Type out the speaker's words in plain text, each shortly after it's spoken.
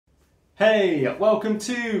Hey, welcome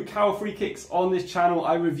to Cow Free Kicks. On this channel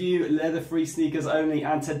I review leather-free sneakers only,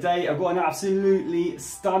 and today I've got an absolutely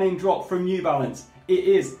stunning drop from New Balance. It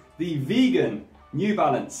is the vegan New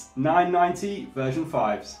Balance 990 version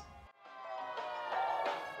 5s.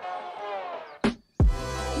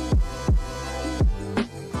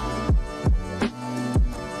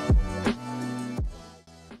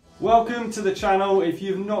 Welcome to the channel. If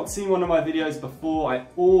you've not seen one of my videos before, I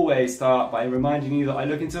always start by reminding you that I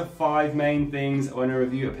look into 5 main things when I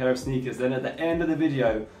review a pair of sneakers. Then at the end of the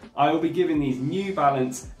video, I will be giving these New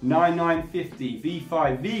Balance 9950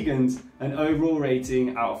 V5 Vegans an overall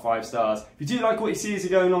rating out of 5 stars. If you do like what you see as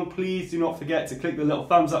you're going along, please do not forget to click the little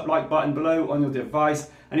thumbs up like button below on your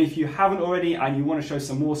device. And if you haven't already and you want to show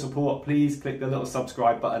some more support, please click the little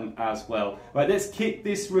subscribe button as well. Right, let's kick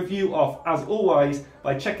this review off, as always,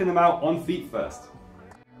 by checking them out on feet first.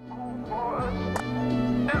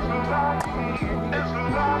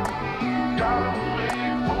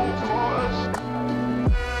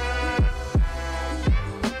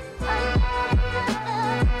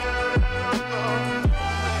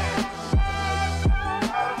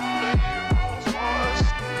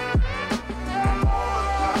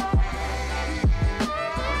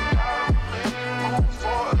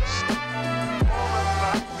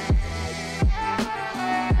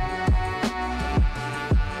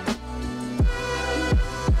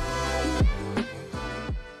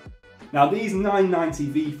 Now these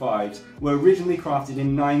 990 V5s were originally crafted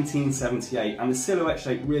in 1978, and the silhouette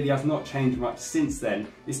shape really has not changed much since then.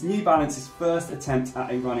 It's New Balance's first attempt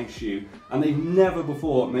at a running shoe, and they've never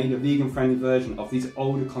before made a vegan friendly version of these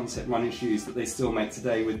older concept running shoes that they still make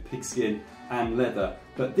today with pigskin and leather.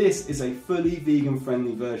 But this is a fully vegan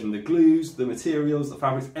friendly version. The glues, the materials, the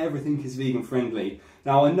fabrics, everything is vegan friendly.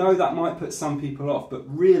 Now I know that might put some people off, but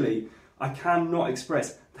really I cannot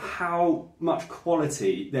express how much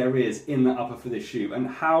quality there is in the upper for this shoe and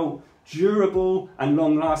how durable and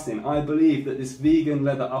long lasting I believe that this vegan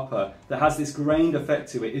leather upper that has this grained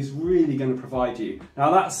effect to it is really going to provide you.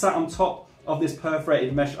 Now that's sat on top of this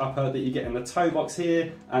perforated mesh upper that you get in the toe box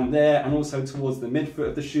here and there, and also towards the midfoot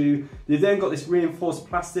of the shoe. You've then got this reinforced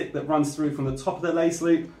plastic that runs through from the top of the lace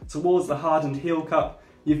loop towards the hardened heel cup.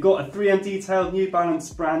 You've got a 3M detailed New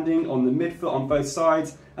Balance branding on the midfoot on both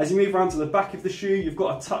sides. As you move around to the back of the shoe, you've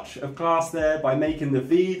got a touch of glass there by making the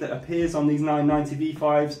V that appears on these 990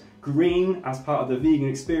 V5s green as part of the vegan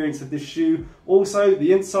experience of this shoe. Also,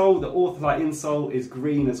 the insole, the Ortholite insole, is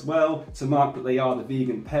green as well to mark that they are the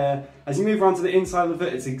vegan pair. As you move around to the inside of the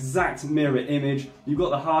foot, it's exact mirror image. You've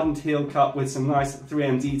got the hardened heel cup with some nice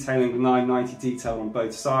 3M detailing, the 990 detail on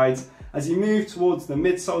both sides. As you move towards the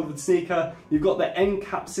midsole of the sneaker, you've got the end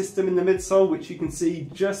cap system in the midsole, which you can see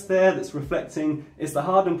just there that's reflecting. It's the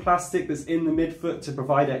hardened plastic that's in the midfoot to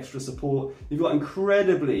provide extra support. You've got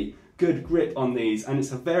incredibly good grip on these, and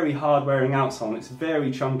it's a very hard wearing outsole, and it's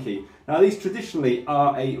very chunky. Now these traditionally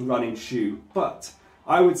are a running shoe, but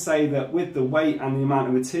I would say that with the weight and the amount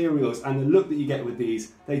of materials and the look that you get with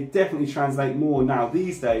these, they definitely translate more now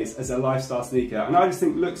these days as a lifestyle sneaker. And I just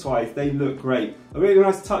think looks wise, they look great. A really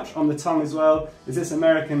nice touch on the tongue as well is this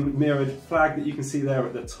American mirrored flag that you can see there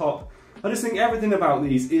at the top. I just think everything about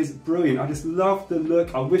these is brilliant. I just love the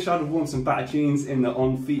look. I wish I'd have worn some battered jeans in the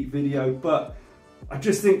on feet video, but I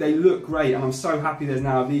just think they look great, and I'm so happy there's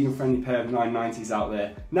now a vegan friendly pair of 990s out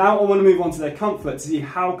there. Now I want to move on to their comfort to see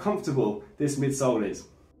how comfortable this midsole is.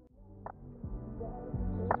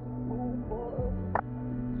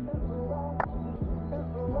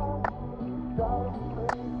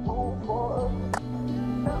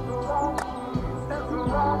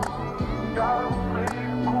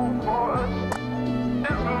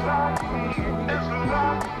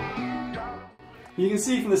 You can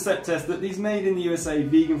see from the step test that these made in the USA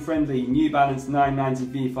vegan friendly New Balance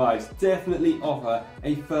 990 V5s definitely offer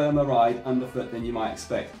a firmer ride underfoot than you might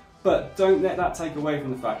expect. But don't let that take away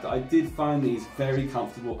from the fact that I did find these very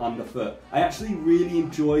comfortable underfoot. I actually really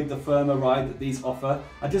enjoyed the firmer ride that these offer.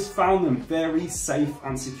 I just found them very safe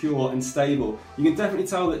and secure and stable. You can definitely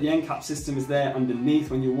tell that the end cap system is there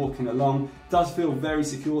underneath when you're walking along. It does feel very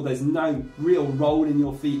secure. There's no real roll in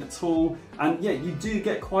your feet at all. And yeah, you do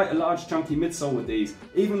get quite a large chunky midsole with these.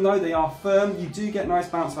 Even though they are firm, you do get nice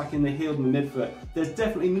bounce back in the heel and the midfoot. There's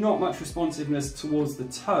definitely not much responsiveness towards the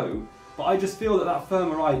toe. But I just feel that that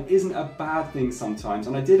firmer ride isn't a bad thing sometimes,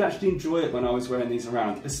 and I did actually enjoy it when I was wearing these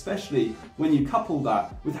around, especially when you couple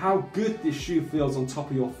that with how good this shoe feels on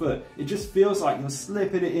top of your foot. It just feels like you're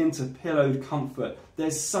slipping it into pillowed comfort.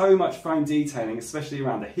 There's so much foam detailing, especially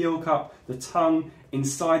around the heel cup, the tongue.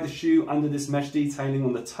 inside the shoe under this mesh detailing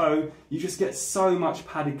on the toe. You just get so much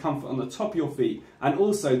padded comfort on the top of your feet. And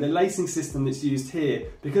also the lacing system that's used here,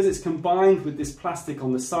 because it's combined with this plastic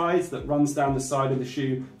on the sides that runs down the side of the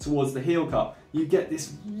shoe towards the heel cup, you get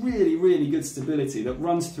this really, really good stability that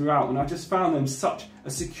runs throughout, and I just found them such a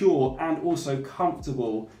secure and also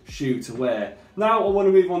comfortable shoe to wear. Now I want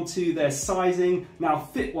to move on to their sizing. Now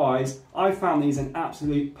fit wise, I found these an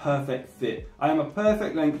absolute perfect fit. I am a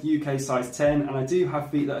perfect length UK size 10 and I do have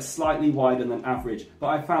feet that are slightly wider than average, but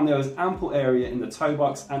I found there was ample area in the toe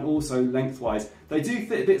box and also lengthwise. They do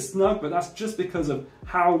fit a bit snug, but that's just because of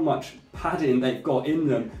how much padding they've got in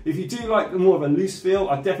them. If you do like more of a loose feel,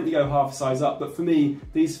 I'd definitely go half a size up, but for me,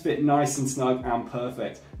 these fit nice and snug and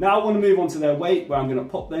perfect. Now I want to move on to their weight, where I'm going to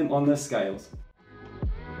pop them on the scales.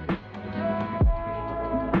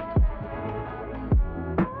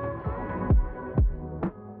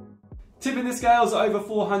 Tipping the scales at over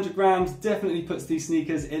 400 grams definitely puts these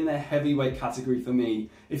sneakers in their heavyweight category for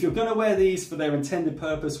me. If you're going to wear these for their intended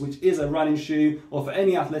purpose, which is a running shoe, or for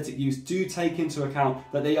any athletic use, do take into account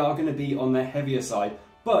that they are going to be on their heavier side.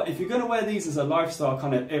 But if you're going to wear these as a lifestyle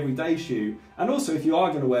kind of everyday shoe, and also if you are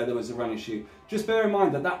going to wear them as a running shoe, just bear in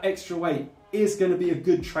mind that that extra weight is going to be a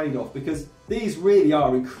good trade-off, because these really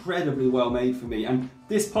are incredibly well made for me, and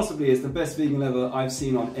this possibly is the best vegan leather I've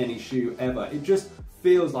seen on any shoe ever. It just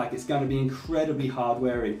feels like it's going to be incredibly hard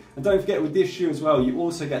wearing. And don't forget, with this shoe as well, you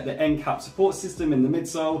also get the end cap support system in the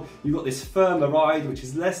midsole. You've got this firmer ride, which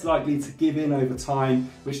is less likely to give in over time,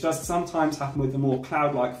 which does sometimes happen with the more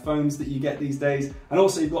cloud-like foams that you get these days. And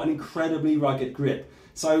also you've got an incredibly rugged grip.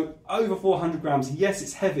 So over 400 grams, yes,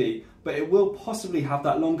 it's heavy, but it will possibly have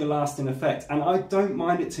that longer lasting effect, and I don't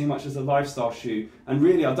mind it too much as a lifestyle shoe, and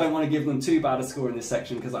really I don't want to give them too bad a score in this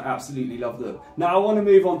section because I absolutely love them. Now I want to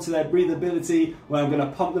move on to their breathability, where I'm going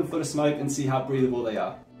to pump them full of smoke and see how breathable they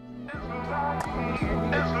are.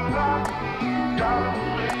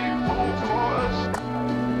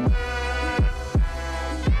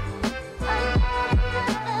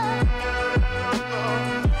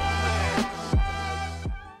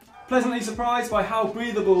 Pleasantly surprised by how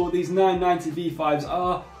breathable these 990 V5s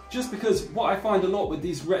are, just because what I find a lot with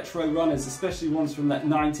these retro runners, especially ones from the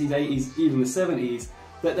 90s, 80s, even the 70s,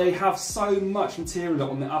 that they have so much material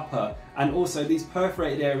on the upper, and also these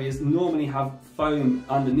perforated areas normally have foam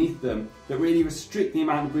underneath them that really restrict the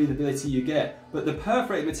amount of breathability you get. But the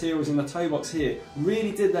perforated materials in the toe box here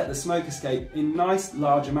really did let the smoke escape in nice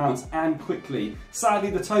large amounts and quickly. Sadly,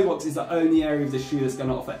 the toe box is the only area of the shoe that's going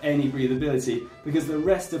to offer any breathability, because the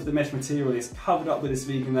rest of the mesh material is covered up with this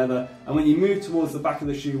vegan leather, and when you move towards the back of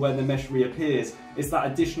the shoe where the mesh reappears, it's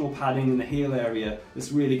that additional padding in the heel area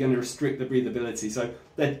that's really going to restrict the breathability. So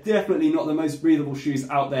they're definitely not the most breathable shoes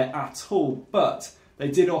out there at all, but they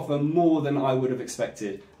did offer more than I would have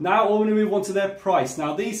expected. Now I want to move on to their price.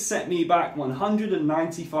 Now these set me back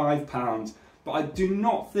 £195, but I do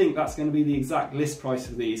not think that's going to be the exact list price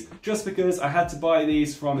for these, just because I had to buy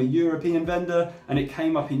these from a European vendor and it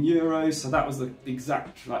came up in euros, so that was the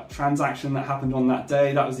exact transaction that happened on that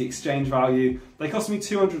day. That was the exchange value. They cost me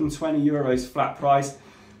 €220 flat price.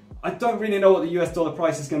 I don't really know what the US dollar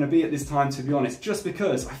price is going to be at this time, to be honest, just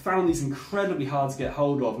because I found these incredibly hard to get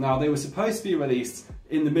hold of. Now, they were supposed to be released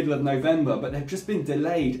in the middle of November, but they've just been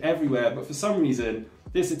delayed everywhere. But for some reason,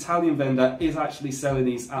 this Italian vendor is actually selling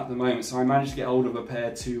these at the moment, so I managed to get hold of a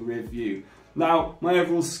pair to review. Now, my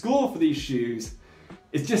overall score for these shoes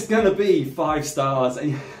is just going to be 5 stars.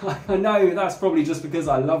 And I know that's probably just because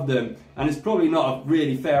I love them, and it's probably not a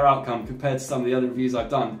really fair outcome compared to some of the other reviews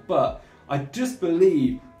I've done, but I just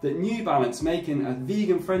believe that New Balance making a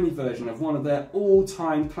vegan-friendly version of one of their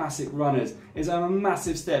all-time classic runners is a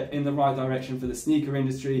massive step in the right direction for the sneaker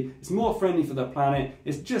industry. It's more friendly for the planet.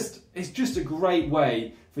 It's just a great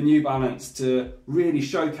way for New Balance to really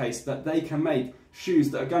showcase that they can make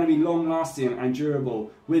shoes that are going to be long-lasting and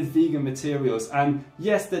durable with vegan materials. And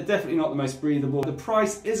yes, they're definitely not the most breathable. The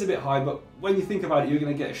price is a bit high, but when you think about it, you're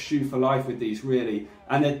going to get a shoe for life with these, really.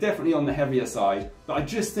 And they're definitely on the heavier side, but I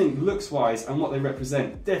just think looks-wise and what they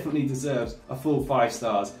represent definitely deserves a full 5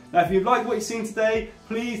 stars. Now, if you've liked what you've seen today,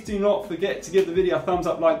 please do not forget to give the video a thumbs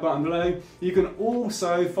up, like button below. You can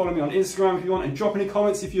also follow me on Instagram if you want, and drop any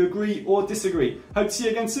comments if you agree or disagree. Hope to see you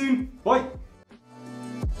again soon. Bye.